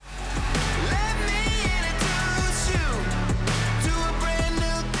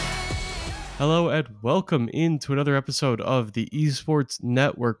Hello and welcome into another episode of the Esports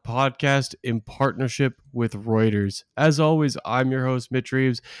Network podcast in partnership with Reuters. As always, I'm your host, Mitch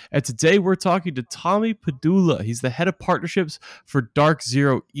Reeves, and today we're talking to Tommy Padula. He's the head of partnerships for Dark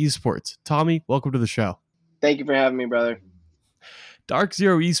Zero Esports. Tommy, welcome to the show. Thank you for having me, brother. Dark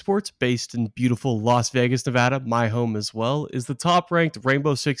Zero Esports, based in beautiful Las Vegas, Nevada, my home as well, is the top-ranked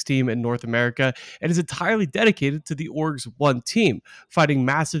Rainbow Six team in North America and is entirely dedicated to the org's one team, finding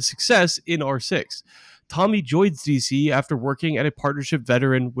massive success in R6. Tommy joins DC after working at a partnership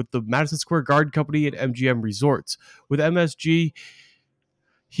veteran with the Madison Square Garden Company and MGM Resorts. With MSG,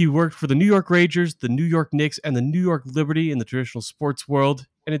 he worked for the New York Rangers, the New York Knicks, and the New York Liberty in the traditional sports world.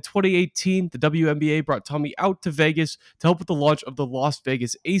 And in 2018, the WNBA brought Tommy out to Vegas to help with the launch of the Las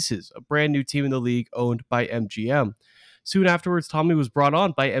Vegas Aces, a brand new team in the league owned by MGM. Soon afterwards, Tommy was brought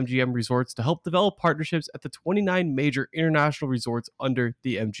on by MGM Resorts to help develop partnerships at the 29 major international resorts under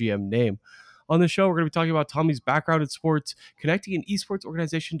the MGM name. On the show, we're going to be talking about Tommy's background in sports, connecting an esports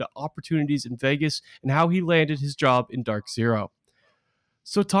organization to opportunities in Vegas, and how he landed his job in Dark Zero.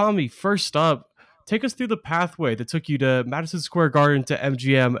 So, Tommy, first up, take us through the pathway that took you to Madison Square Garden to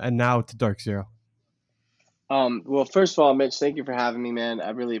MGM and now to Dark Zero. Well, first of all, Mitch, thank you for having me, man. I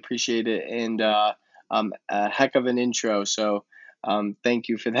really appreciate it, and a heck of an intro. So, thank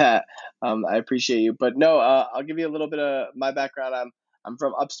you for that. I appreciate you. But no, I'll give you a little bit of my background. I'm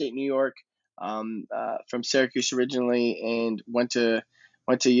from upstate New York, from Syracuse originally, and went to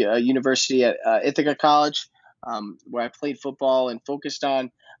university at Ithaca College, where I played football and focused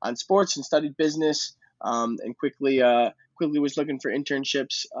on sports and studied business, and quickly was looking for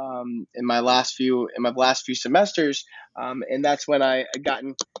internships in my last few semesters, and that's when I got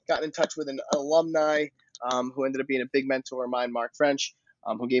in touch with an alumni who ended up being a big mentor of mine, Mark French,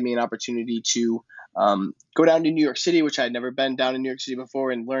 who gave me an opportunity to go down to New York City, which I had never been down in New York City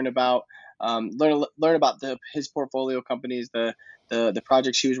before, and learn about his portfolio companies, the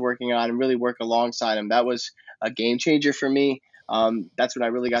projects he was working on, and really work alongside him. That was a game changer for me. That's when I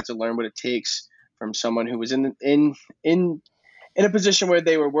really got to learn what it takes from someone who was in a position where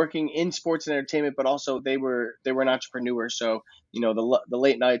they were working in sports and entertainment, but also they were an entrepreneur. So the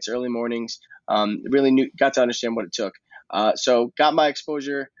late nights, early mornings, got to understand what it took. So got my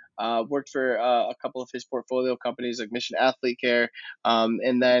exposure. Worked for a couple of his portfolio companies like Mission Athlete Care,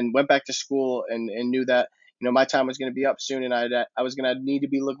 and then went back to school and knew that my time was going to be up soon, and I was going to need to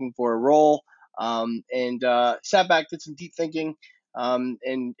be looking for a role. And sat back, did some deep thinking, and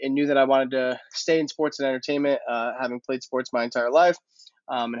knew that I wanted to stay in sports and entertainment, having played sports my entire life,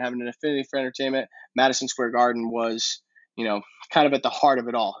 and having an affinity for entertainment. Madison Square Garden was, kind of at the heart of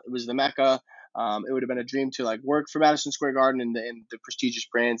it all. It was the mecca. It would have been a dream to work for Madison Square Garden and the prestigious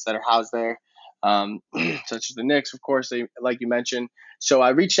brands that are housed there, such as the Knicks, of course, like you mentioned. So I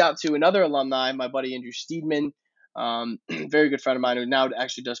reached out to another alumni, my buddy Andrew Steedman, very good friend of mine who now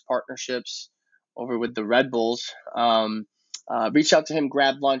actually does partnerships over with the Red Bulls. Reached out to him,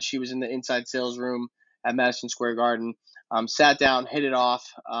 grabbed lunch. He was in the inside sales room at Madison Square Garden. Sat down, hit it off.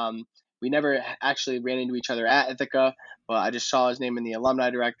 We never actually ran into each other at Ithaca, but I just saw his name in the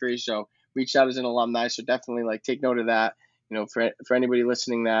alumni directory, so reached out as an alumni. So definitely take note of that. For anybody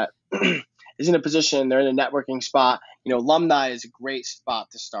listening that is in a position, they're in a networking spot. Alumni is a great spot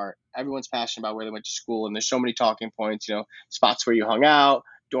to start. Everyone's passionate about where they went to school, and there's so many talking points. Spots where you hung out,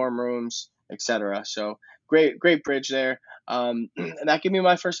 dorm rooms, etc. So great bridge there. And that gave me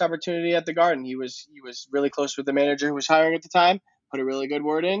my first opportunity at the Garden. He was really close with the manager who was hiring at the time. Put a really good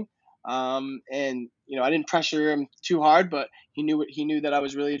word in. And I didn't pressure him too hard, but he knew that I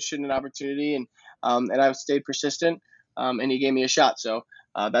was really interested in an opportunity, and I stayed persistent, and he gave me a shot. So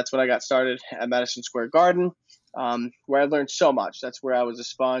that's when I got started at Madison Square Garden, where I learned so much. That's where I was a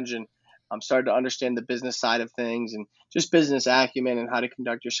sponge and started to understand the business side of things and just business acumen and how to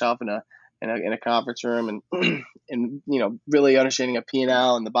conduct yourself in a conference room, and really understanding a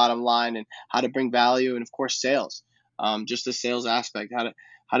P&L and the bottom line and how to bring value, and of course sales, just the sales aspect,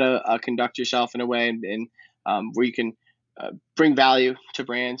 how to conduct yourself in a way and where you can bring value to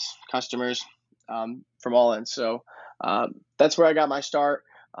brands, customers, from all ends. So that's where I got my start.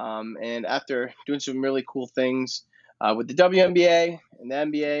 And after doing some really cool things with the WNBA and the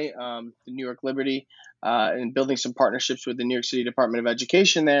NBA, the New York Liberty, and building some partnerships with the New York City Department of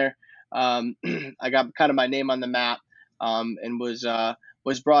Education there, I got kind of my name on the map, and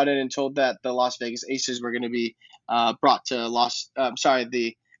was brought in and told that the Las Vegas Aces were going to be brought to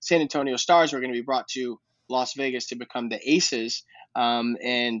the San Antonio Stars were going to be brought to Las Vegas to become the Aces,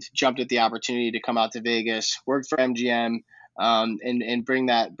 and jumped at the opportunity to come out to Vegas, work for MGM, and bring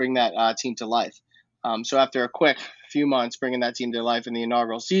that team to life. So after a quick few months bringing that team to life in the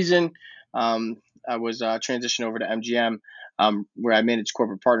inaugural season, I was transitioned over to MGM, where I managed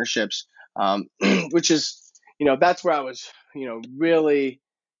corporate partnerships, which is, that's where I was, really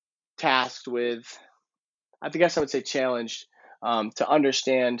tasked with, I guess I would say challenged, to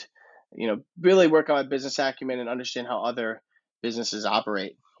understand, really work on my business acumen and understand how other businesses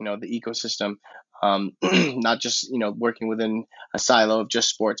operate, the ecosystem. Not just, working within a silo of just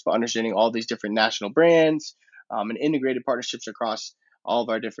sports, but understanding all these different national brands, and integrated partnerships across all of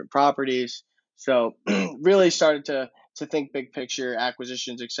our different properties. So really started to think big picture,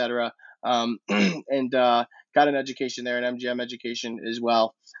 acquisitions, etc. And got an education there, an MGM education as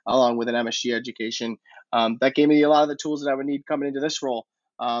well, along with an MSG education, that gave me a lot of the tools that I would need coming into this role.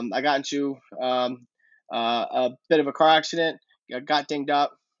 I got into a bit of a car accident, got dinged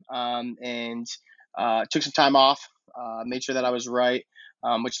up, and took some time off, made sure that I was right,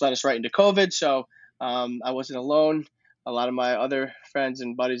 which led us right into COVID. So I wasn't alone. A lot of my other friends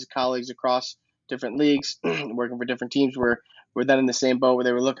and buddies, colleagues across different leagues, working for different teams, were then in the same boat where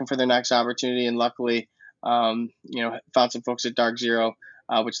they were looking for their next opportunity. And luckily, found some folks at Dark Zero,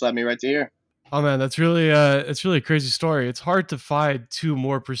 which led me right to here. Oh man, that's really a crazy story. It's hard to find two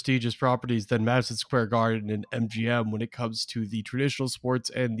more prestigious properties than Madison Square Garden and MGM when it comes to the traditional sports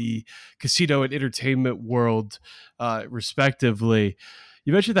and the casino and entertainment world, respectively.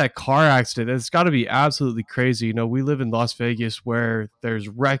 You mentioned that car accident. It's got to be absolutely crazy. We live in Las Vegas where there's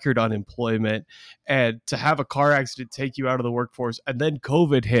record unemployment, and to have a car accident take you out of the workforce, and then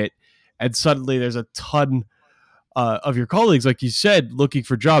COVID hit, and suddenly there's a ton of your colleagues, like you said, looking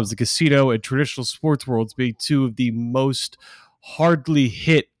for jobs. The casino and traditional sports worlds being two of the most hardly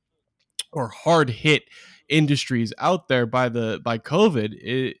hit or hard hit industries out there by COVID.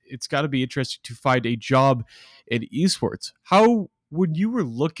 It's got to be interesting to find a job in esports. How, when you were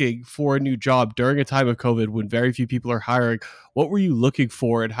looking for a new job during a time of COVID when very few people are hiring, what were you looking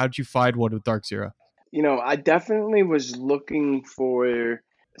for, and how did you find one with Dark Zero? I definitely was looking for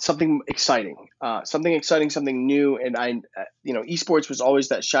something exciting, something new, and esports was always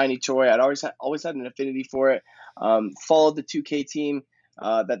that shiny toy. I'd always had an affinity for it. Followed the 2K team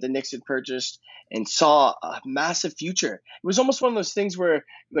that the Knicks had purchased, and saw a massive future. It was almost one of those things where,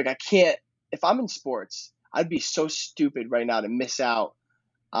 like, I can't. If I'm in sports, I'd be so stupid right now to miss out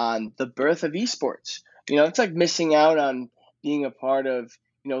on the birth of esports. It's like missing out on being a part of,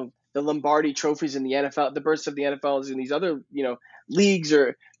 the Lombardi trophies in the NFL, the births of the NFLs and these other, leagues,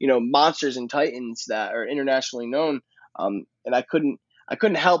 or, monsters and titans that are internationally known. And I couldn't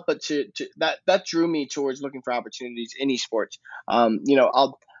help but to that drew me towards looking for opportunities in esports.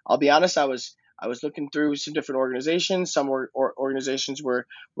 I'll be honest, I was looking through some different organizations. Some organizations were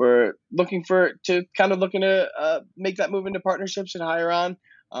looking to make that move into partnerships and hire on.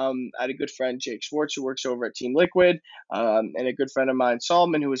 I had a good friend, Jake Schwartz, who works over at Team Liquid, and a good friend of mine,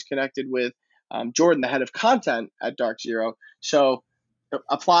 Solomon, who was connected with Jordan, the head of content at Dark Zero. So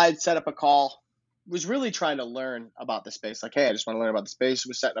applied, set up a call, was really trying to learn about the space. Like, hey, I just want to learn about the space.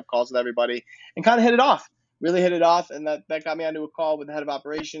 Was setting up calls with everybody and kind of hit it off. Really hit it off, and that got me onto a call with the head of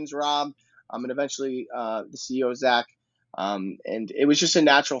operations, Rob, and eventually the CEO, Zach. And it was just a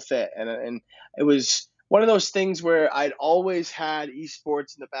natural fit, and it was one of those things where I'd always had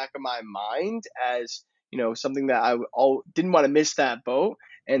esports in the back of my mind as, something that didn't want to miss that boat.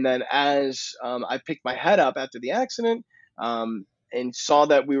 And then as I picked my head up after the accident, and saw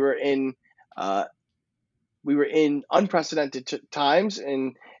that uh, we were in unprecedented times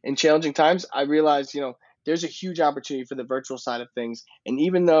and challenging times, I realized, there's a huge opportunity for the virtual side of things. And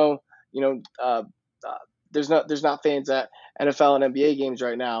even though, uh, there's not fans at NFL and NBA games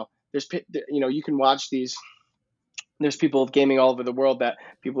right now, you can watch these. There's people gaming all over the world that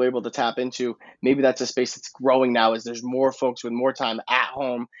people are able to tap into. Maybe that's a space that's growing now as there's more folks with more time at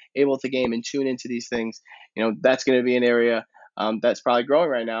home able to game and tune into these things. That's going to be an area that's probably growing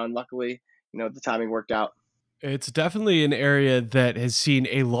right now. And luckily, the timing worked out. It's definitely an area that has seen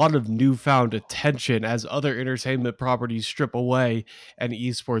a lot of newfound attention as other entertainment properties strip away and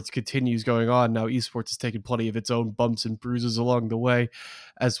esports continues going on. Now, esports has taken plenty of its own bumps and bruises along the way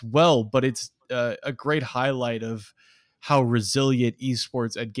as well, but it's a great highlight of how resilient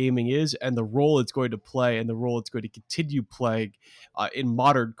esports and gaming is, and the role it's going to play and the role it's going to continue playing in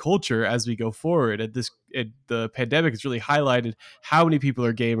modern culture as we go forward. The pandemic has really highlighted how many people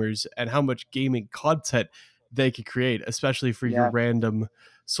are gamers and how much gaming content they could create, especially for your Yeah. random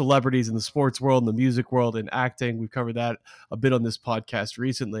celebrities in the sports world, in the music world, and acting. We've covered that a bit on this podcast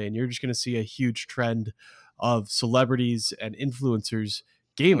recently, and you're just going to see a huge trend of celebrities and influencers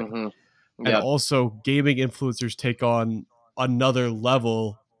gaming. Hmm. And Yep. also, gaming influencers take on another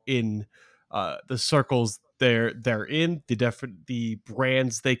level in the circles they're in, the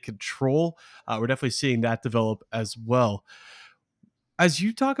brands they control. We're definitely seeing that develop as well. As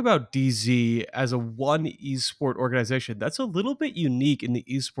you talk about DZ as a one esport organization, that's a little bit unique in the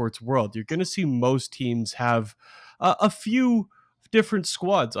esports world. You're going to see most teams have a few different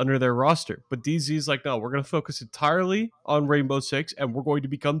squads under their roster, but DZ is like, no, we're going to focus entirely on Rainbow Six, and we're going to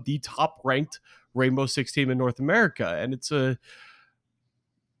become the top ranked Rainbow Six team in North America. And it's a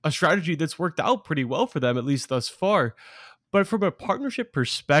strategy that's worked out pretty well for them, at least thus far. But from a partnership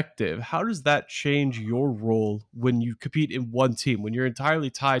perspective, how does that change your role when you compete in one team, when you're entirely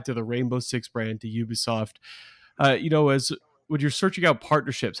tied to the Rainbow Six brand, to Ubisoft? As when you're searching out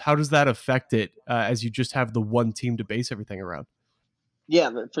partnerships, how does that affect it as you just have the one team to base everything around? Yeah,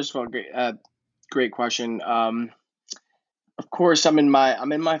 first of all, great question. Of course, I'm in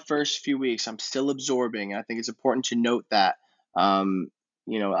my first few weeks. I'm still absorbing. I think it's important to note that. Um,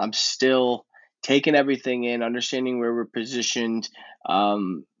 I'm still taking everything in, understanding where we're positioned,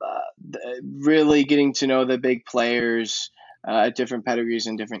 really getting to know the big players at different pedigrees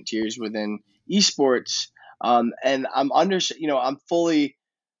and different tiers within esports. And I'm fully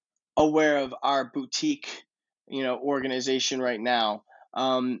aware of our boutique, organization right now,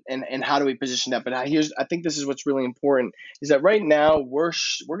 and how do we position that. But I think this is what's really important is that right now we're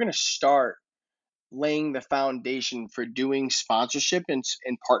going to start laying the foundation for doing sponsorship and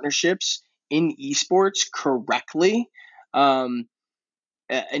partnerships in esports correctly, um,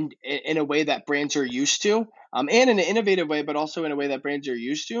 and in a way that brands are used to, and in an innovative way, but also in a way that brands are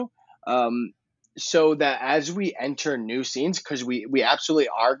used to. Um, so that as we enter new scenes, because we absolutely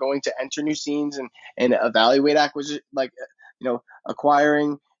are going to enter new scenes and evaluate acquisition, like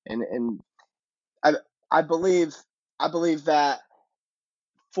acquiring and I I believe I believe that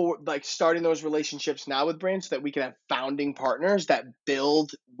for like starting those relationships now with brands so that we can have founding partners that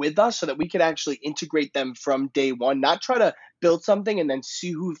build with us so that we can actually integrate them from day one, not try to build something and then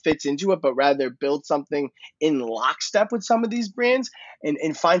see who fits into it, but rather build something in lockstep with some of these brands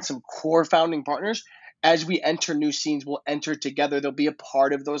and find some core founding partners. As we enter new scenes, we'll enter together. They'll be a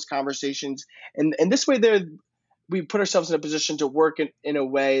part of those conversations. And this way we put ourselves in a position to work in a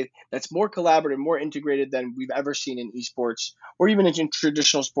way that's more collaborative, more integrated than we've ever seen in esports or even in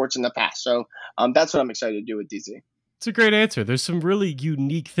traditional sports in the past. So that's what I'm excited to do with DZ. It's a great answer. There's some really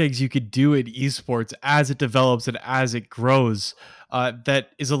unique things you could do in esports as it develops and as it grows.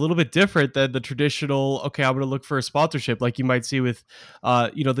 That is a little bit different than the traditional. Okay, I'm going to look for a sponsorship, like you might see with,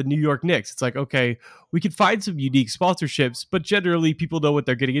 the New York Knicks. It's like, okay, we can find some unique sponsorships, but generally people know what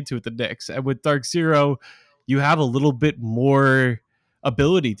they're getting into with the Knicks. And with Dark Zero, you have a little bit more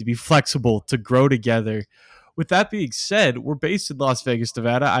ability to be flexible, to grow together. With that being said, we're based in Las Vegas,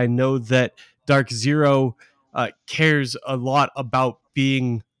 Nevada. I know that Dark Zero cares a lot about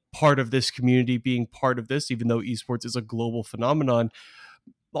being part of this community, being part of this, even though esports is a global phenomenon.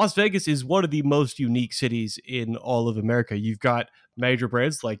 Las Vegas is one of the most unique cities in all of America. You've got major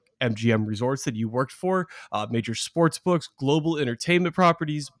brands like MGM Resorts that you worked for, major sports books, global entertainment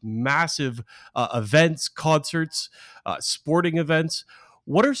properties, massive events, concerts, sporting events.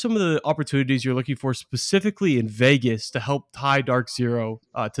 What are some of the opportunities you're looking for specifically in Vegas to help tie Dark Zero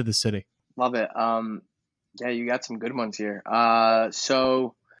to the city? Love it. Yeah, you got some good ones here.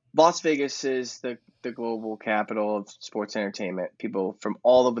 So Las Vegas is the global capital of sports entertainment. People from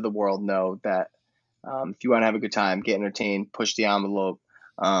all over the world know that if you want to have a good time, get entertained, push the envelope,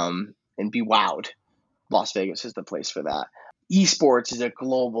 and be wowed, Las Vegas is the place for that. Esports is a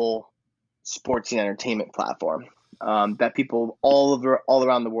global sports and entertainment platform that people all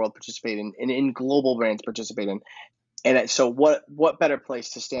around the world participate in, and in global brands participate in. And so, what better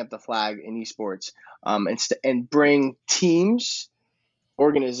place to stamp the flag in esports, and bring teams,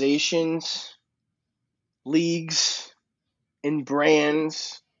 organizations, leagues, and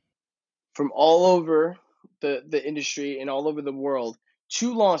brands from all over the industry and all over the world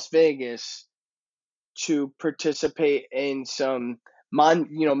to Las Vegas to participate in some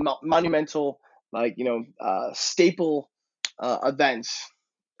monumental, like staple events,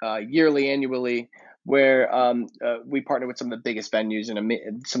 yearly, annually, where we partner with some of the biggest venues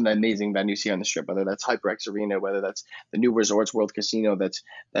and some of the amazing venues here on the Strip, whether that's HyperX Arena, whether that's the new Resorts World Casino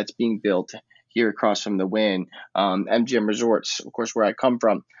that's being built here across from the Wynn, MGM Resorts, of course, where I come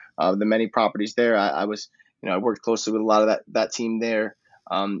from, the many properties there. I worked closely with a lot of that team there,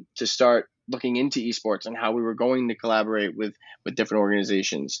 to start looking into esports and how we were going to collaborate with different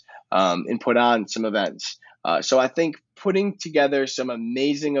organizations, and put on some events. So I think putting together some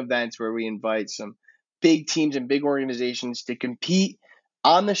amazing events where we invite some big teams and big organizations to compete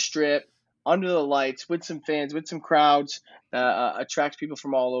on the Strip under the lights with some fans, with some crowds, attracts people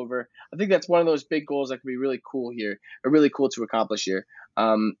from all over. I think that's one of those big goals that could be really cool here, or really cool to accomplish here.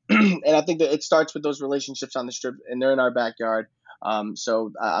 And I think that it starts with those relationships on the strip, and they're in our backyard.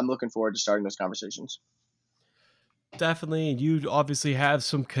 So I'm looking forward to starting those conversations. Definitely, and you obviously have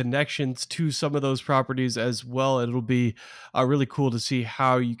some connections to some of those properties as well. It'll be really cool to see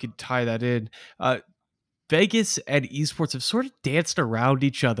how you can tie that in. Vegas and esports have sort of danced around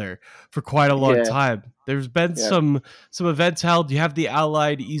each other for quite a long Yeah, time. There's been yeah, some events held. You have the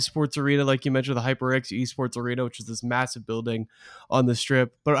Allied Esports Arena, like you mentioned, the HyperX Esports Arena, which is this massive building on the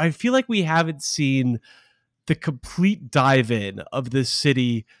strip. But I feel like we haven't seen the complete dive in of this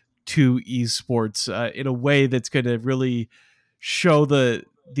city to esports in a way that's going to really show the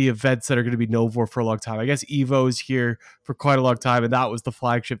events that are going to be known for a long time. I guess Evo is here for quite a long time, and that was the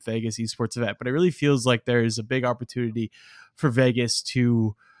flagship Vegas esports event. But it really feels like there is a big opportunity for Vegas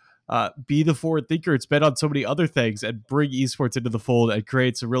to be the forward thinker it's been on so many other things and bring esports into the fold and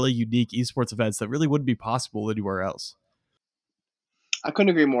create some really unique esports events that really wouldn't be possible anywhere else. I couldn't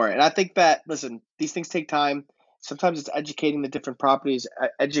agree more. And I think that, listen, these things take time. Sometimes it's educating the different properties,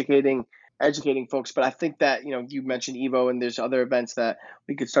 educating folks. But I think that, you mentioned Evo, and there's other events that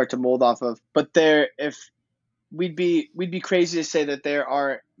we could start to mold off of. But if we'd be crazy to say that there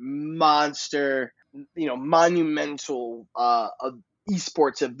aren't monster, monumental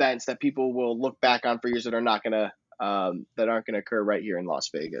esports events that people will look back on for years that are not gonna that aren't going to occur right here in Las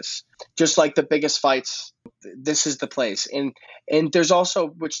Vegas. Just like the biggest fights, this is the place. And there's also,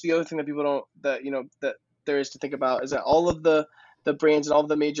 which the other thing that people don't, that there is to think about, is that all of the brands and all of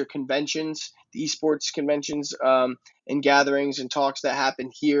the major conventions, the esports conventions, and gatherings and talks that happen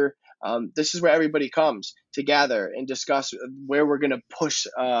here, this is where everybody comes to gather and discuss where we're going to push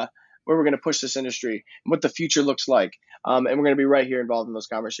this industry and what the future looks like. And we're going to be right here involved in those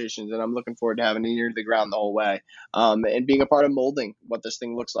conversations. And I'm looking forward to having an ear to the ground the whole way, and being a part of molding what this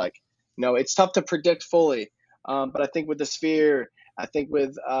thing looks like. It's tough to predict fully, but I think with the Sphere, I think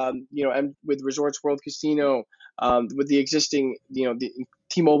with and with Resorts World Casino, with the existing the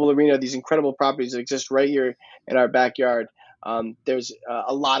T-Mobile Arena, these incredible properties that exist right here in our backyard. There's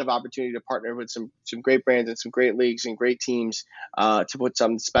a lot of opportunity to partner with some great brands and some great leagues and great teams, to put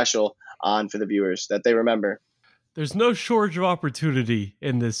something special on for the viewers that they remember. There's no shortage of opportunity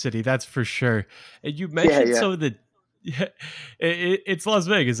in this city, that's for sure. And you Yeah, mentioned yeah, some of the yeah, it's Las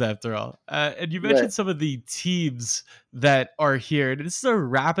Vegas after all. And you right. mentioned some of the teams that are here. And this is a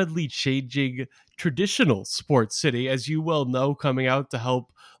rapidly changing traditional sports city, as you well know, coming out to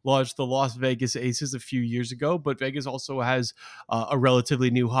help launch the Las Vegas Aces a few years ago. But Vegas also has a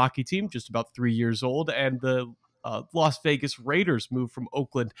relatively new hockey team, just about 3 years old, and the Las Vegas Raiders moved from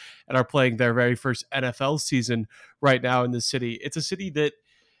Oakland and are playing their very first NFL season right now in the city. It's a city that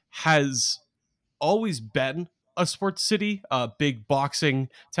has always been a sports city, big boxing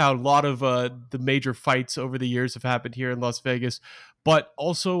town. A lot of the major fights over the years have happened here in Las Vegas, but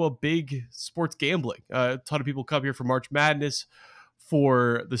also a big sports gambling. A ton of people come here for March Madness,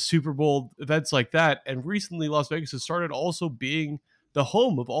 for the Super Bowl, events like that. And recently, Las Vegas has started also being the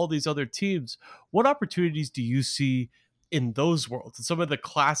home of all these other teams. What opportunities do you see in those worlds and some of the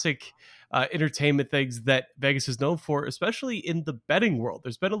classic entertainment things that Vegas is known for, especially in the betting world?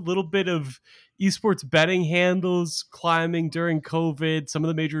 There's been a little bit of esports betting handles climbing during COVID. Some of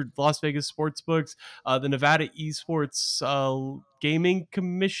the major Las Vegas sports books, the Nevada Esports Gaming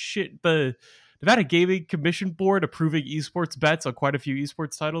Commission, the Nevada Gaming Commission Board approving esports bets on quite a few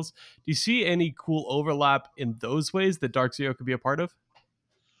esports titles. Do you see any cool overlap in those ways that Dark Zero could be a part of?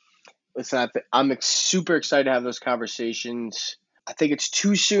 Listen, I'm super excited to have those conversations. I think it's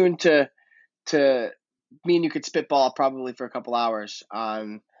too soon to me and you could spitball probably for a couple hours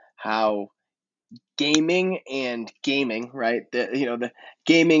on how gaming, right? The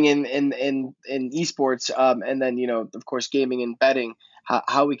gaming in esports, and then of course gaming and betting,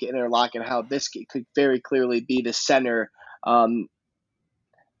 how we can interlock, and how this could very clearly be the center.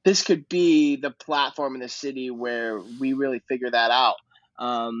 This could be the platform in the city where we really figure that out.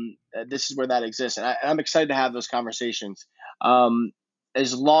 This is where that exists, and I'm excited to have those conversations.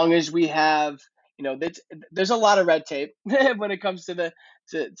 As long as we have, there's a lot of red tape when it comes to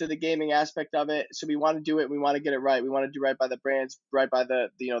the gaming aspect of it. So we want to do it. We want to get it right. We want to do right by the brands, right by the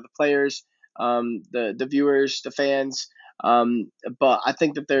players, the viewers, the fans. But I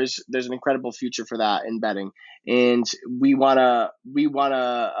think that there's an incredible future for that in betting, and we wanna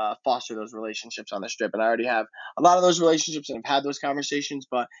foster those relationships on the strip. And I already have a lot of those relationships and have had those conversations,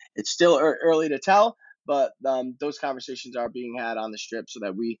 but it's still early to tell. But those conversations are being had on the strip, so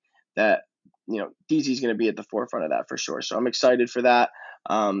that DZ is going to be at the forefront of that for sure. So I'm excited for that.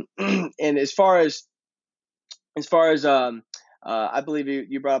 And as far as I believe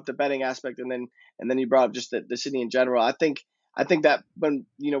you brought up the betting aspect, and then you brought up just the city in general. I think that when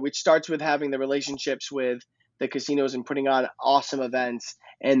it starts with having the relationships with the casinos and putting on awesome events,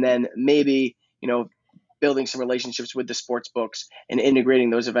 and then maybe building some relationships with the sports books and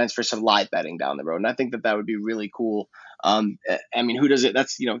integrating those events for some live betting down the road. And I think that would be really cool. I mean, who does it?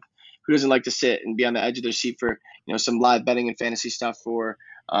 Who doesn't like to sit and be on the edge of their seat for some live betting and fantasy stuff for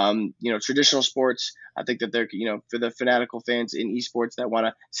traditional sports. I think that they're for the fanatical fans in esports that want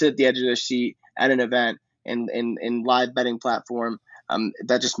to sit at the edge of their seat at an event and live betting platform.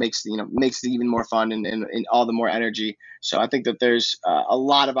 That just makes it even more fun and all the more energy. So I think that there's a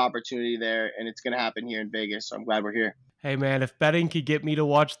lot of opportunity there, and it's going to happen here in Vegas. So I'm glad we're here. Hey man, if betting could get me to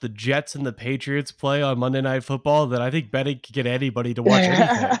watch the Jets and the Patriots play on Monday Night Football, then I think betting could get anybody to watch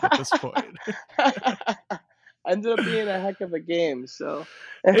anything at this point. Ended up being a heck of a game. So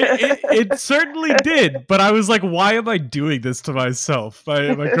It certainly did, but I was like, why am I doing this to myself?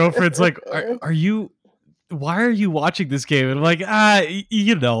 My girlfriend's like, are you? Why are you watching this game? And I'm like,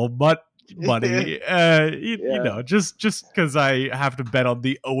 but money, Yeah. just because I have to bet on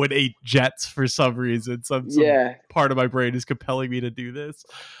the 0-8 Jets for some reason. Some Yeah. part of my brain is compelling me to do this.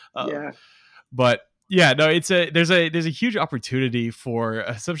 Yeah. But yeah, no, there's a huge opportunity for,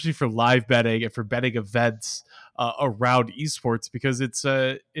 especially for live betting and for betting events around esports, because it's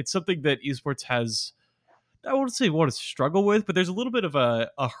something that esports has, I won't say what to struggle with, but there's a little bit of a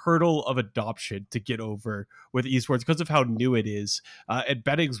hurdle of adoption to get over with esports because of how new it is. And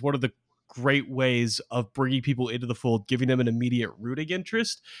betting is one of the great ways of bringing people into the fold, giving them an immediate rooting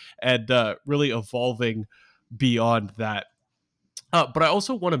interest, and really evolving beyond that. But I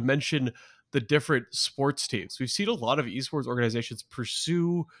also want to mention the different sports teams. We've seen a lot of esports organizations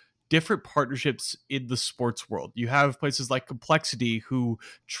pursue different partnerships in the sports world. You have places like Complexity, who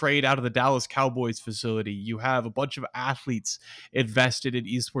trade out of the Dallas Cowboys facility. You have a bunch of athletes invested in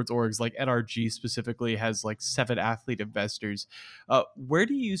esports orgs, like NRG specifically has like 7 athlete investors. Where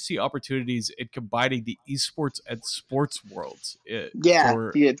do you see opportunities in combining the esports and sports worlds Yeah,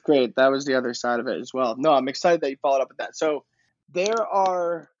 for? it's great. That was the other side of it as well. No, I'm excited that you followed up with that. So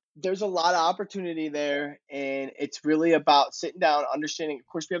there's a lot of opportunity there, and it's really about sitting down, understanding. Of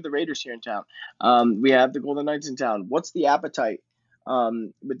course, we have the Raiders here in town. We have the Golden Knights in town. What's the appetite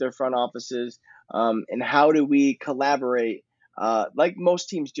with their front offices, and how do we collaborate? Like most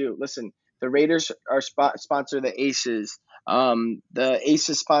teams do. Listen, the Raiders are sponsor the Aces. The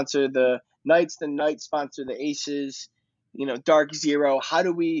Aces sponsor the Knights. The Knights sponsor the Aces. Dark Zero. How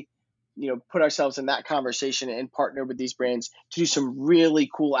do we, put ourselves in that conversation and partner with these brands to do some really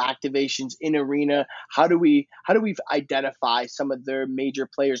cool activations in arena? How do we identify some of their major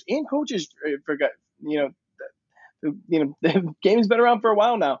players and coaches? Forget, the game has been around for a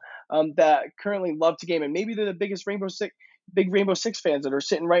while now. That currently love to game, and maybe they're the big Rainbow Six fans that are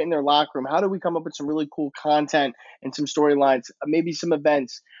sitting right in their locker room. How do we come up with some really cool content and some storylines? Maybe some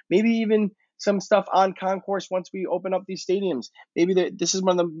events, maybe even some stuff on concourse once we open up these stadiums. Maybe this is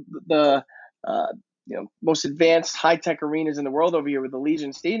one of the most advanced high tech arenas in the world over here with the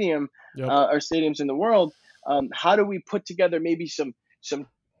Legion Stadium, Yep. or stadiums in the world. How do we put together maybe some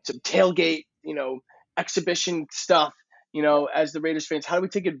tailgate, exhibition stuff, as the Raiders fans? How do we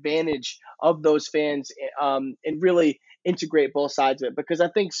take advantage of those fans, and really integrate both sides of it? Because I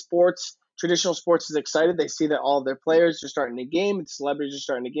think traditional sports is excited. They see that all of their players are starting to game, and celebrities are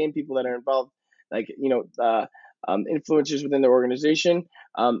starting to game, people that are involved, like, influencers within their organization,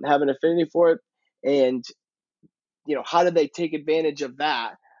 have an affinity for it. And how do they take advantage of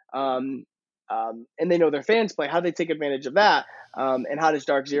that? And they know their fans play. How do they take advantage of that? And how does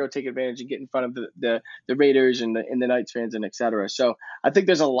Dark Zero take advantage and get in front of the Raiders and the Knights fans, and et cetera? So I think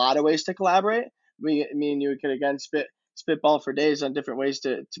there's a lot of ways to collaborate. Me and you could again spitball for days on different ways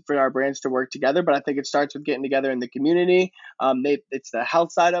for our brands to work together. But I think it starts with getting together in the community. It's the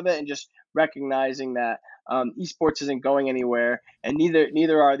health side of it, and just recognizing that esports isn't going anywhere, and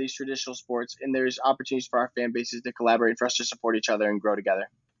neither are these traditional sports. And there's opportunities for our fan bases to collaborate, for us to support each other and grow together.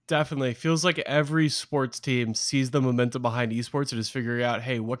 Definitely. Feels like every sports team sees the momentum behind esports and is figuring out,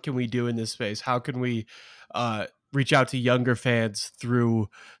 hey, what can we do in this space? How can we reach out to younger fans through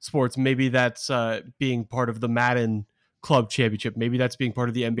sports? Maybe that's being part of the Madden Club Championship. Maybe that's being part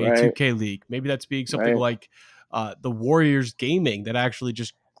of the NBA Right. 2K League. Maybe that's being something Right. like the Warriors Gaming that actually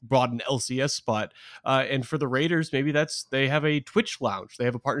just brought an LCS spot. And for the Raiders, maybe they have a Twitch lounge. They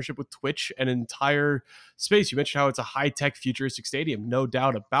have a partnership with Twitch, an entire space. You mentioned how it's a high-tech futuristic stadium. No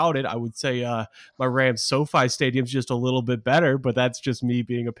doubt about it. I would say my Rams SoFi Stadium's just a little bit better, but that's just me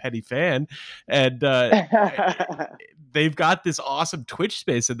being a petty fan. And they've got this awesome Twitch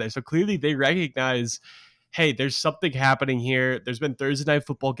space in there. So clearly they recognize, hey, there's something happening here. There's been Thursday night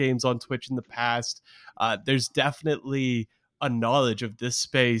football games on Twitch in the past. There's definitely a knowledge of this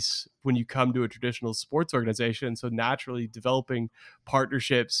space when you come to a traditional sports organization. So naturally developing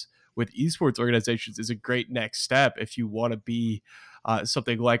partnerships with esports organizations is a great next step if you want to be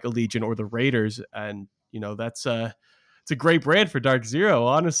something like Allegiant or the Raiders. And, that's it's a great brand for Dark Zero.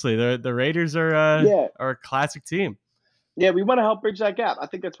 Honestly, the Raiders Yeah, are a classic team. yeah, we want to help bridge that gap. I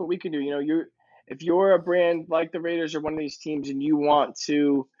think that's what we can do. If you're a brand like the Raiders or one of these teams, and if you want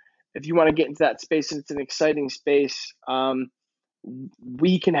to get into that space, and it's an exciting space,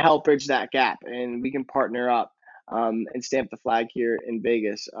 we can help bridge that gap, and we can partner up and stamp the flag here in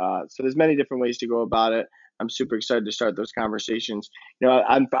Vegas. So there's many different ways to go about it. I'm super excited to start those conversations.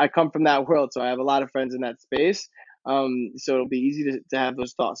 I come from that world, so I have a lot of friends in that space. So it'll be easy to have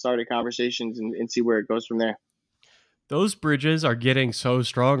those thought-started conversations and see where it goes from there. Those bridges are getting so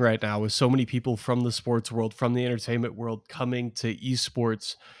strong right now with so many people from the sports world, from the entertainment world coming to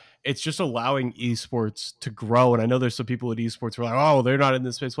esports. It's just allowing esports to grow. And I know there's some people at esports who are like, oh, they're not in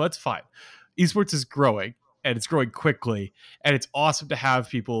this space. Well, that's fine. Esports is growing and it's growing quickly. And it's awesome to have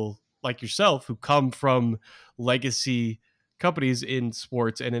people like yourself who come from legacy companies in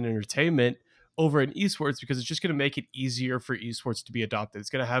sports and in entertainment over in esports, because it's just going to make it easier for esports to be adopted. It's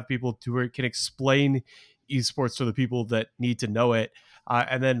going to have people who can explain esports to the people that need to know it.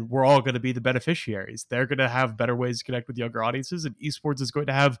 And then we're all going to be the beneficiaries. They're going to have better ways to connect with younger audiences, and esports is going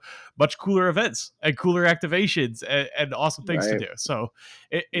to have much cooler events and cooler activations and awesome things to do. So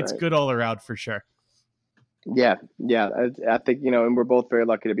it's good all around for sure. Yeah. I think, and we're both very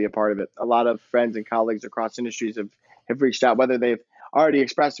lucky to be a part of it. A lot of friends and colleagues across industries have reached out, whether they've already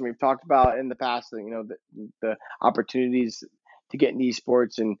expressed, and we've talked about in the past, the opportunities to get in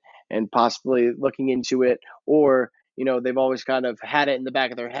esports and possibly looking into it, or, they've always kind of had it in the back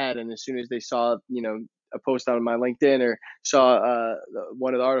of their head. And as soon as they saw, a post on my LinkedIn, or saw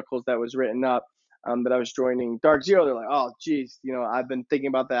one of the articles that was written up, that I was joining Dark Zero, they're like, oh, geez, I've been thinking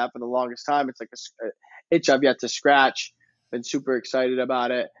about that for the longest time. It's like a itch I've yet to scratch. Been super excited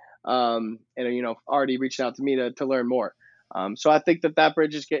about it, and already reaching out to me to learn more. So I think that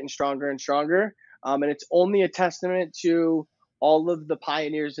bridge is getting stronger and stronger, and it's only a testament to all of the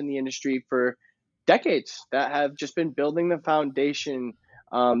pioneers in the industry for decades that have just been building the foundation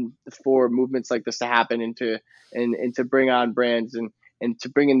for movements like this to happen, and to bring on brands and to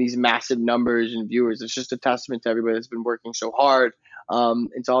bring in these massive numbers and viewers. It's just a testament to everybody that's been working so hard, and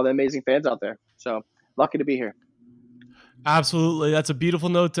to all the amazing fans out there. So lucky to be here. Absolutely. That's a beautiful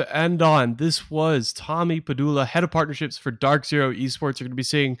note to end on. This was Tommy Padula, head of partnerships for Dark Zero Esports. You're going to be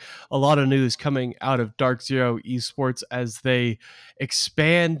seeing a lot of news coming out of Dark Zero Esports as they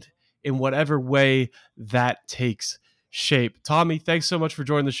expand in whatever way that takes shape. Tommy, thanks so much for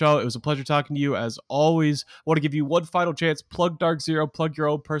joining the show. It was a pleasure talking to you as always. I want to give you one final chance. Plug Dark Zero, plug your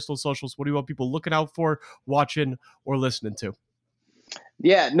own personal socials. What do you want people looking out for, watching, or listening to?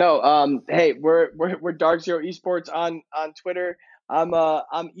 Yeah, no. Hey, we're Dark Zero Esports on Twitter. I'm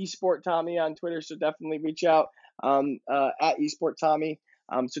Esport Tommy on Twitter, so definitely reach out at Esport Tommy.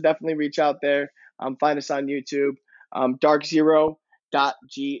 So definitely reach out there. Find us on YouTube. DarkZero.gg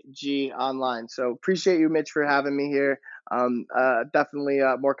online. So appreciate you, Mitch, for having me here. Definitely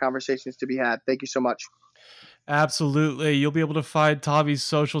more conversations to be had. Thank you so much. Absolutely. You'll be able to find Tommy's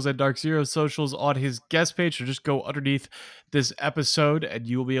socials and Dark Zero socials on his guest page, or just go underneath this episode and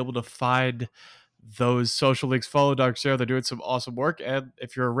you will be able to find those social links. Follow Dark Zero. They're doing some awesome work. And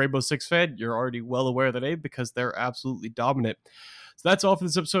if you're a Rainbow Six fan, you're already well aware of the name because they're absolutely dominant. So that's all for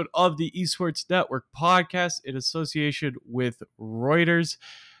this episode of the Esports Network podcast in association with Reuters.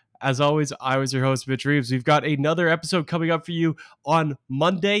 As always, I was your host, Mitch Reeves. We've got another episode coming up for you on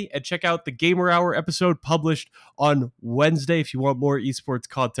Monday, and check out the Gamer Hour episode published on Wednesday if you want more esports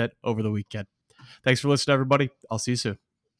content over the weekend. Thanks for listening, everybody. I'll see you soon.